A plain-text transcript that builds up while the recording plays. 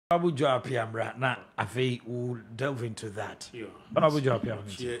Abu Joapiamra, na afi will delve into that. But Abu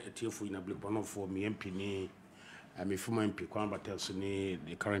Joapiamra. For in a blue one for me MP. I'm a former MP, Kwamba tells me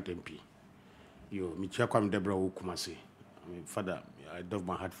the current MP. You, Michakwam Deborah Kumasi. I mean, father, I dove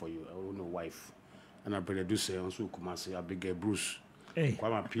my heart for you. I own a wife. And I better do say, also Kumasi, I beg Bruce. Hey.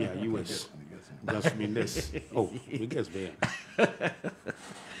 Kwama Pia, US. Just mean this. Oh, you guess, man.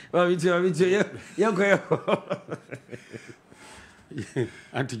 Well, you're going.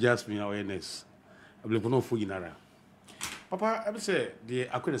 Auntie Jasmine awareness. I believe no food in Ara. Papa, I would say the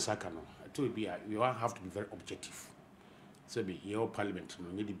Aquila Sakano. I told you, you have to be very objective. So be your parliament, no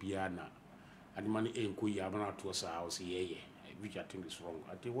need to be ana. And the money ain't good, you have not to us, I'll say, which I think is wrong.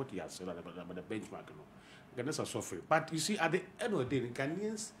 I think what he has said about the benchmark. Ghanaians are suffering. But you see, at the end of the day, the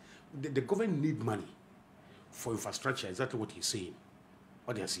Ghanaians, the government need money for infrastructure. Exactly what he's saying.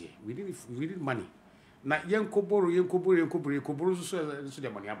 What they are saying. We need money. Na yen koboro so the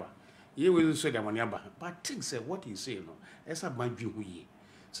money aba ye will so the money aba but think say what he say no esa bandwi hu ye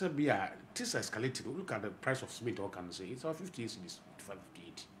so be a this escalated. Look at the price of cement or can say it's 50 cedis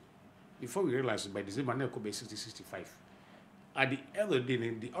 58 before we realize by December na could be 60-65 at the end of the day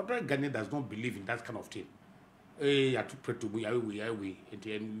the other Ghanaian does not believe in that kind of thing you have to pray to we and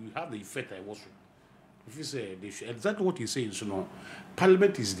you have the effect I was. If you say exactly what he's saying, so no,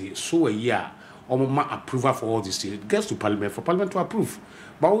 Parliament is the so a year or approval for all these things. It gets to Parliament for Parliament to approve.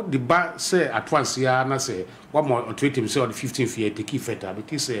 But the bar say at once here and I say one more or 20 say on the 15th year take effect. But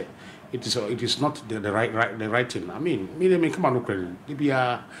he say it is not the right thing. I mean come on, no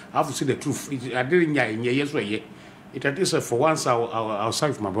I have to say the truth. I didn't yes way. It at least for once I'll side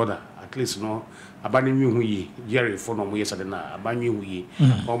with my brother. At least no abani mi hu yi GRA for no mo yesade na abani hu yi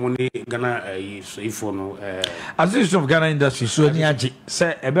omoni Ghana for no Association of Ghana Industries so ni age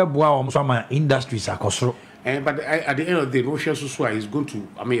say ebeboa om so ma industries akosoro but at the end of the day no share so is going to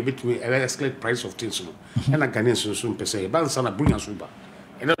a bit me escalate price of things no and Ghanaians so per se ban sana bring us over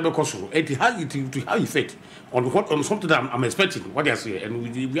and that because it has to have effect on something that I'm expecting what they are saying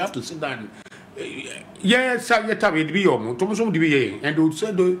and we have to sit down. Yes, it be your and they would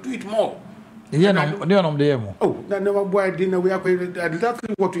say do it more. Yeah, no, oh, never boy dinner. We are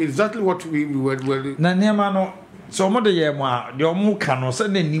exactly what we were. Nanyamano, so more the year, the Omukano,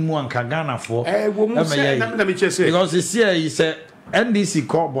 send any more Ghana for. Because this year he said NDC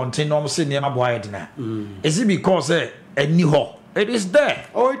called Bontin, senior boy dinner. Is it because a new it is there?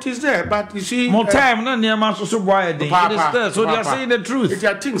 Oh, it is there, but you see, more time than near Master so wide. It is there, so they are saying the truth. If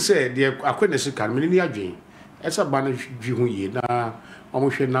your thing said the acquaintance can mean again, as a banish June na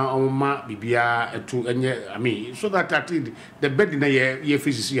almost now on ma bibia to I mean, so that at least the bed in a year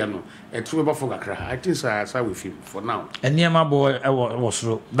physician a true about for I think I side with him for now. And near my boy was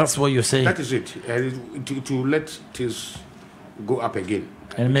that's what you're saying. That is it. To let this go up again.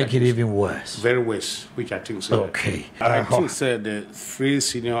 And make it even worse. Very worse, which I think so. Okay. I think the free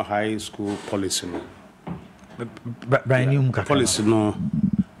senior high school policy no. Policy no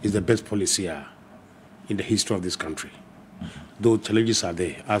is the best policy in the history of this country. Though challenges are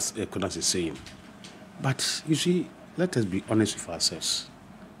there, as Kunas is saying. But you see, let us be honest with ourselves.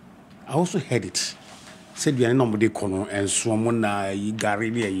 I also heard it. Said we are nobody kono and someone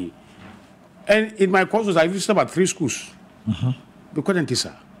Gari. And in my courses, I visited about 3 schools. Because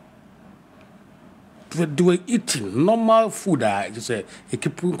they were eating normal food. Just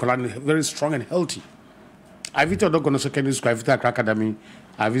keep very strong and healthy. I visited Ogono Secondary School, I visited Accra Academy,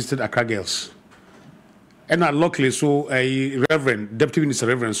 I visited Accra Girls. And luckily, so a reverend, deputy minister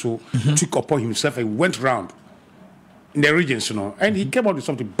reverend, so took upon himself and went around in the regions, and he came out with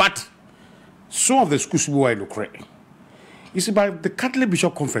something. But some of the schools were in Ukraine. You see, by the Catholic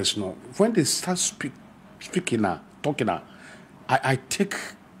Bishop Conference, when they start speaking talking I take,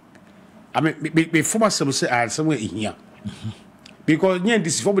 before myself say I somewhere in here. Because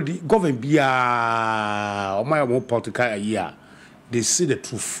this for the government be or my political year, they see the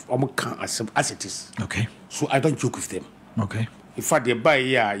truth as it is. Okay. So I don't joke with them. Okay. In fact, they buy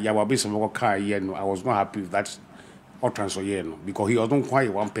yeah, will be some car here. I was not happy with that or transfer here because he was not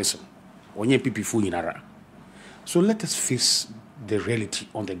quite one person. Only people full in Ara. So let us face the reality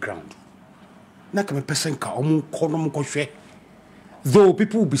on the ground. Na kame person ka omo share. Though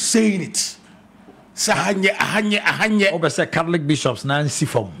people will be saying it. Ahanye. Obviously, Catholic bishops Nancy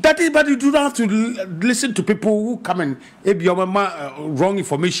form. That is, but you do not have to listen to people who come and maybe wrong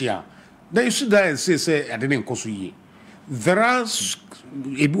information. Then you sit there and say I didn't kosuye. There are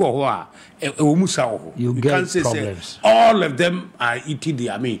you can't say all of them are eating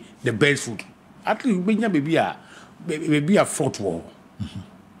the best food. At least maybe a fraught war.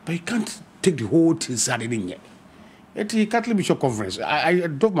 But you can't take the whole thing yet. At the Catholic Bishop Conference, I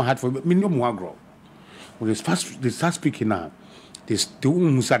drove my heart for minimum one grow. When they start speaking now, they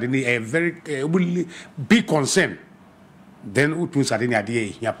suddenly a very big concern. Then Utun suddenly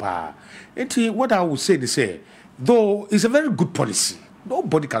idea yapa. What I would say, they say, though it's a very good policy.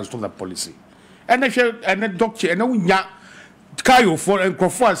 Nobody can stop that policy. And the doctor, and now Kayo for and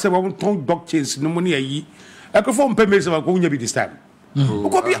Crawford said, I won't talk doctors, no money. I can form payments of going to be this time.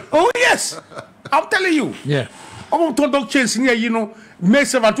 Oh, yes, I'm telling you. Yeah. I won't talk doctors near, you know,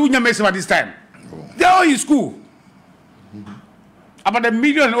 Mesa this time. They're all in school. About 1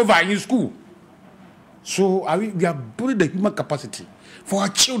 million over in school. So we are building the human capacity for our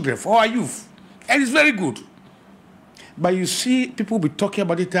children, for our youth. And it's very good. But you see, people be talking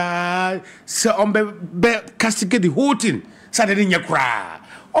about it, castigate the whole thing.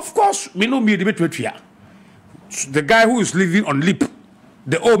 Of course, we know me the guy who is living on lip,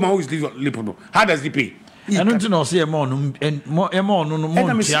 the old man who is living on lip, how does he pay? I don't know, say a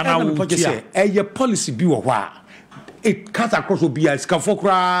policy be a it cuts across will be a scaffold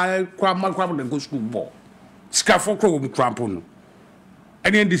cry, and go school more. Scaffold will be crampon.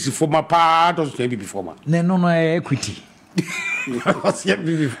 And then this is for my part of the before my. No, equity.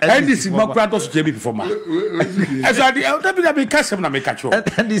 And this is my part of the before my. As I did, I'll be Kessben, I make a show.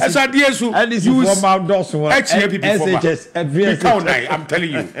 As I did, so and this is for my Dawson, SHS, I'm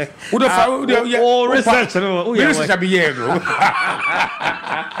telling you. Oh, research, shall be here.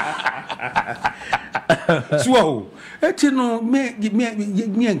 So, you know, me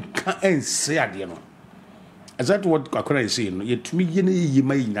and say, as that what I could say, yet to me, you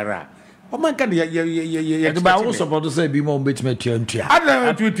may nara. Oh, my God, but I was about to say, be more bit material. I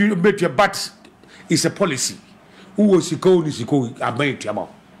don't know better, but it's a policy. Who was he called? Is he called? I made him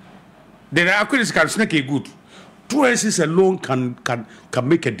up. Then I could snake a good. 2 years alone can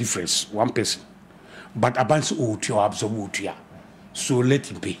make a difference, one person. But a bunch of your absolute, so let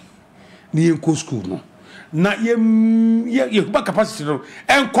him pay. Near school, no. Na ye capacity no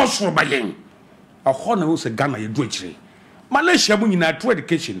and cost for buying a honor who's a Ghana you do it. Malaysia in our true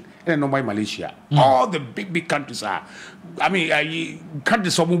education and no by Malaysia. All the big countries are, I mean,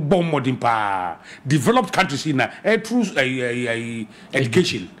 countries of bomb modern power, developed countries in a true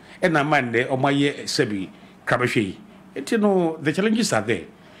education. And a man there, or my sebi Krabashi. You know, the challenges are there.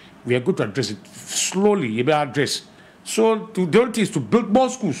 We are going to address it slowly, you better address. So to the only thing is to build more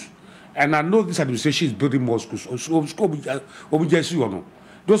schools. And I know this administration is building more schools. So, they're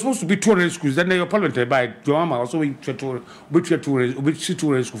supposed to be 200 schools. Then your parliament by Joama also we 200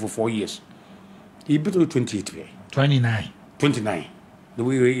 schools for 4 years. He built 28. 29. The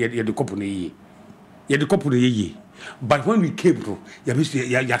way you had the company. You had the company. But when we came to, you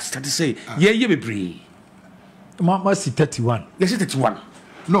started to say, yeah, be free. Must 31. Yes, 31.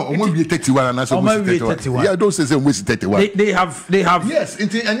 No, almost be 31 and that's almost 31. Yeah, don't say almost 31. They have. Yes,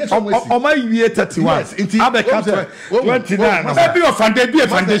 and yes, almost. Oh, my year 31. Yes, 29. Maybe a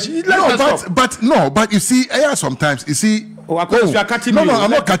foundation. No, but you see, sometimes you see. Oh, you are cutting me. No, I'm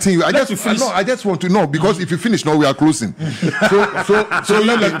not cutting you. I just want to know because if you finish now, we are closing. So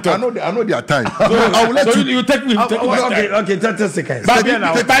let I know their time. So I will let you take me. Okay, 30 seconds. But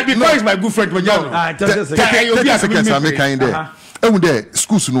because it's my good friend, 30 seconds. I'm making there. And there,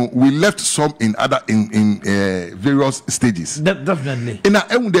 schools, we left some in various stages. Definitely.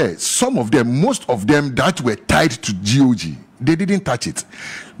 And there, some of them, most of them that were tied to GOG, they didn't touch it.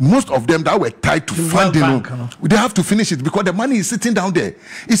 Most of them that were tied to funding, they have to finish it because the money is sitting down there.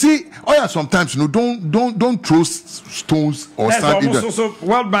 You see, sometimes don't throw stones or sand in the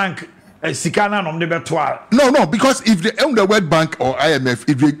World Bank. No, because if the World Bank or IMF,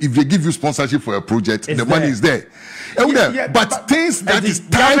 if they give you sponsorship for a project, the money is there. But things that is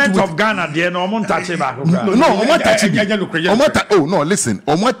tied with of Ghana, listen,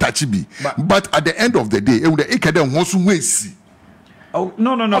 but at the end of the day, oh,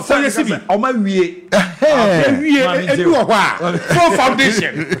 no. For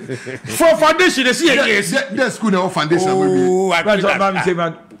foundation, the school no foundation.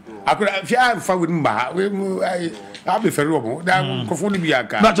 I could have found with I'll be fair. That be a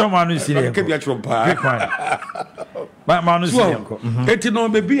car. But it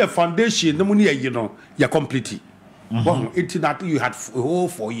may be a foundation, the money, you're completely. It's not you had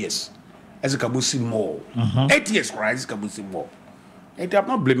 4 years as a Kabusi more. 8 years, rise Kabusi more. And I'm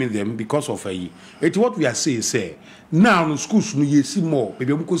not blaming them because of it's what we are saying, say. Now, schools, you see more.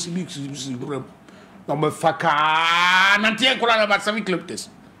 Maybe I'm going to see number Faka, Nantia Kola about 7 kilometers.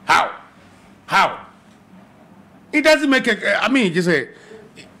 How? It doesn't make I mean, just say,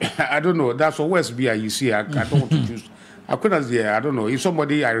 I don't know. That's what West BI you see. I don't want to choose I couldn't say, I don't know. If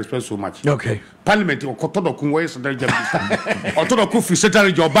somebody I respect so much. Okay. Parliament or Kotodoku way Central Job. Or Todoku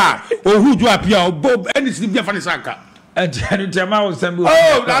Secretary Job bar. Or who do appear or Bob and Sylvia Fanisaka. And Jamal Sembu.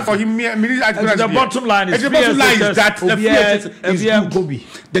 Oh, that's for him. The bottom line is that the fears is good.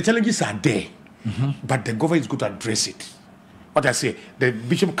 The challenges are there. But the government is going to address it. What I say, the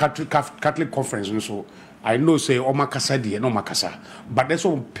Bishop Catholic Conference also. I know say Omakasa di no makasa, but that's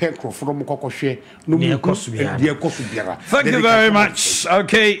all pencro from Kokoshe. No Thank you very much.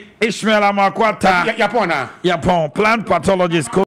 Okay, Ishmael Amakwata. Yapona. Yapon, plant pathologist.